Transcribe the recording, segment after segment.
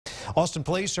Austin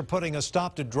police are putting a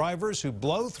stop to drivers who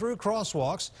blow through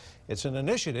crosswalks. It's an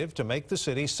initiative to make the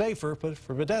city safer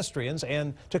for pedestrians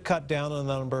and to cut down on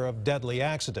the number of deadly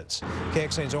accidents.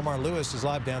 KXAN's Omar Lewis is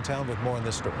live downtown with more on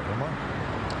this story. Omar?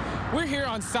 We're here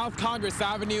on South Congress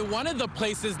Avenue, one of the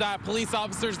places that police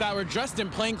officers that were dressed in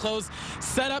plainclothes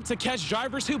set up to catch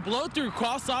drivers who blow through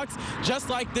crosswalks just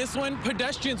like this one.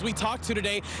 Pedestrians we talked to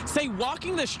today say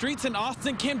walking the streets in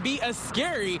Austin can be a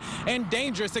scary and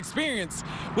dangerous experience,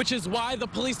 which is why the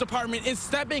police department is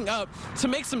stepping up to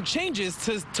make some changes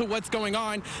to what's going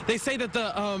on. They say that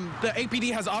the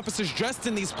APD has officers dressed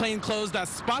in these plainclothes that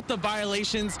spot the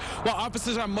violations, while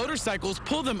officers on motorcycles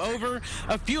pull them over.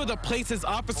 A few of the places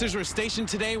officers were stationed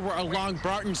today were along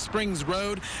Barton Springs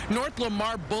Road, North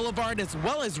Lamar Boulevard, as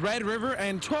well as Red River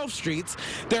and 12th Streets.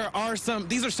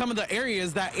 These are some of the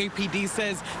areas that APD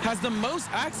says has the most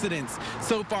accidents.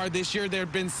 So far this year, there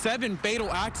have been 7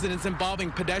 fatal accidents involving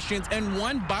pedestrians and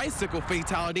 1 bicycle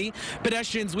fatality.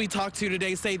 Pedestrians we talked to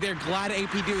today say they're glad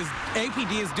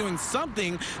APD is doing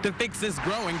something to fix this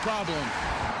growing problem.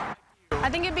 I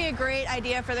think it'd be a great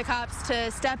idea for the cops to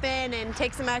step in and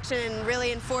take some action and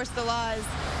really enforce the laws,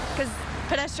 because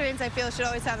pedestrians, I feel, should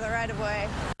always have the right of way.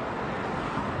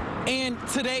 And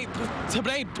today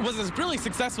was a really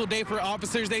successful day for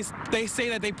officers. They say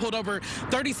that they pulled over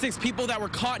 36 people that were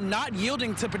caught not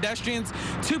yielding to pedestrians.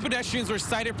 2 pedestrians were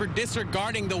cited for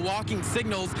disregarding the walking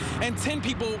signals, and 10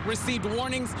 people received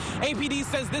warnings. APD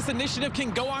says this initiative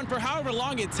can go on for however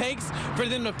long it takes for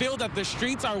them to feel that the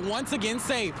streets are once again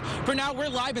safe. For now, we're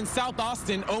live in South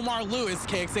Austin. Omar Lewis,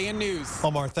 KXAN News.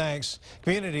 Omar, thanks.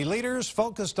 Community leaders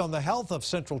focused on the health of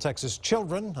Central Texas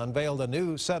children unveiled a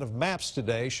new set of maps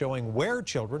today showing where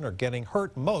children are getting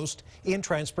hurt most in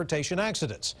transportation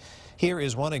accidents. Here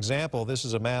is one example. This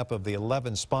is a map of the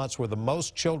 11 spots where the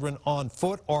most children on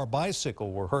foot or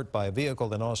bicycle were hurt by a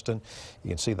vehicle in Austin. You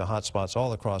can see the hot spots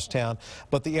all across town.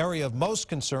 But the area of most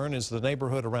concern is the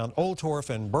neighborhood around Old Torf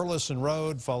and Burleson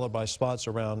Road, followed by spots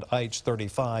around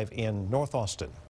IH-35 in North Austin.